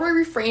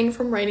refrain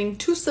from writing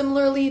too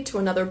similarly to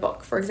another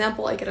book. For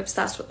example, I get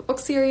obsessed with a book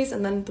series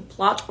and then the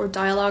plot or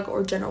dialogue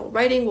or general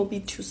writing will be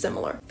too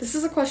similar. This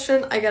is a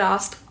question I get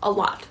asked a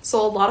lot,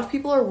 so a lot of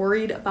people are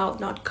worried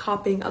about not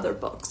copying other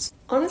books.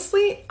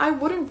 Honestly, I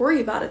wouldn't worry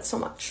about it so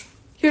much.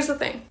 Here's the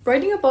thing,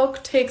 writing a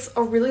book takes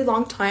a really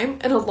long time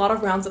and a lot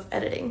of rounds of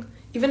editing.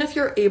 Even if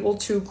you're able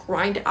to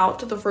grind out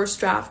the first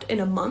draft in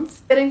a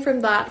month, getting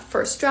from that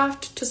first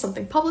draft to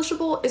something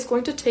publishable is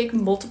going to take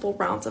multiple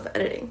rounds of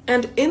editing.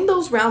 And in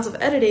those rounds of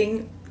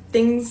editing,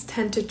 things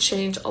tend to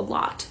change a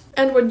lot.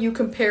 And when you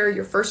compare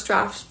your first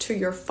draft to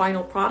your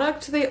final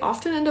product, they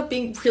often end up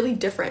being really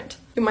different.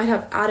 You might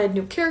have added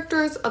new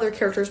characters, other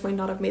characters might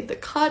not have made the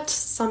cut,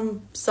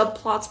 some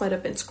subplots might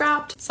have been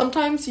scrapped.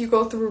 Sometimes you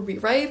go through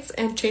rewrites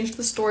and change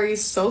the story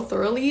so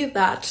thoroughly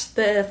that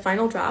the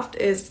final draft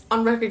is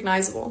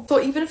unrecognizable.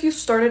 So even if you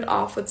started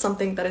off with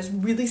something that is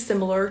really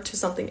similar to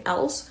something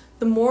else,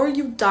 the more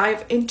you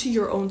dive into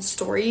your own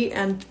story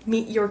and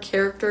meet your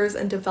characters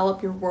and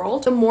develop your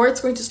world, the more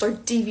it's going to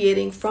start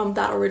deviating from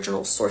that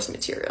original source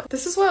material.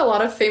 This is why a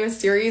lot of famous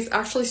series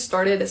actually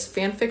started as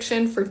fan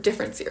fiction for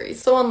different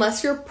series. So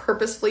unless you're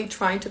purposefully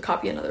trying to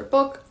copy another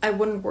book, I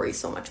wouldn't worry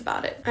so much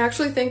about it. I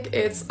actually think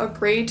it's a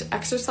great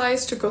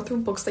exercise to go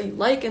through books that you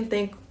like and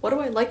think, what do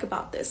I like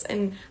about this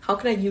and how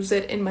can I use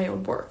it in my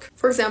own work?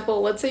 For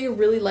example, let's say you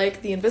really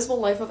like The Invisible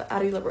Life of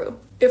Addie LaRue.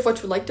 If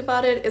what you liked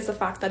about it is the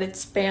fact that it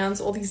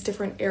spans all these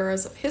different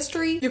eras of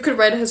history, you could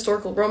write a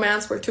historical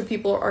romance where two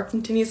people are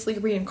continuously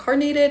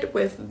reincarnated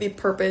with the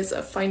purpose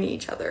of finding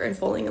each other and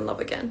falling in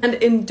love again. And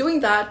in doing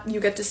that, you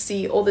get to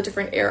see all the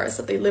different eras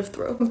that they lived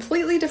through.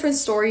 Completely different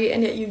story,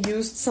 and yet you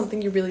used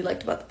something you really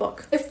liked about the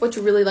book. If what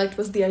you really liked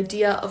was the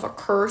idea of a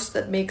curse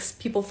that makes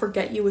people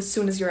forget you as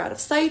soon as you're out of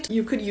sight,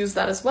 you could use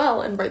that as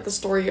well and write the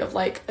story of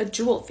like a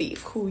jewel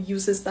thief who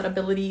uses that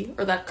ability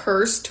or that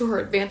curse to her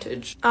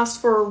advantage. As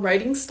for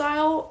writing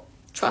style,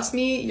 trust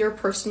me, your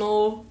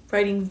personal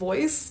writing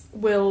voice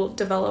will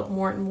develop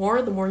more and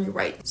more the more you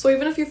write. So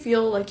even if you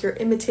feel like you're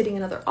imitating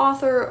another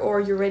author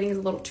or your writing is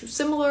a little too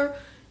similar,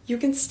 you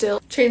can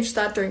still change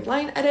that during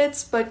line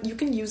edits, but you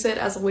can use it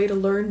as a way to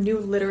learn new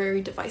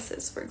literary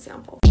devices, for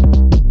example.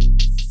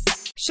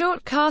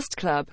 Shortcast Club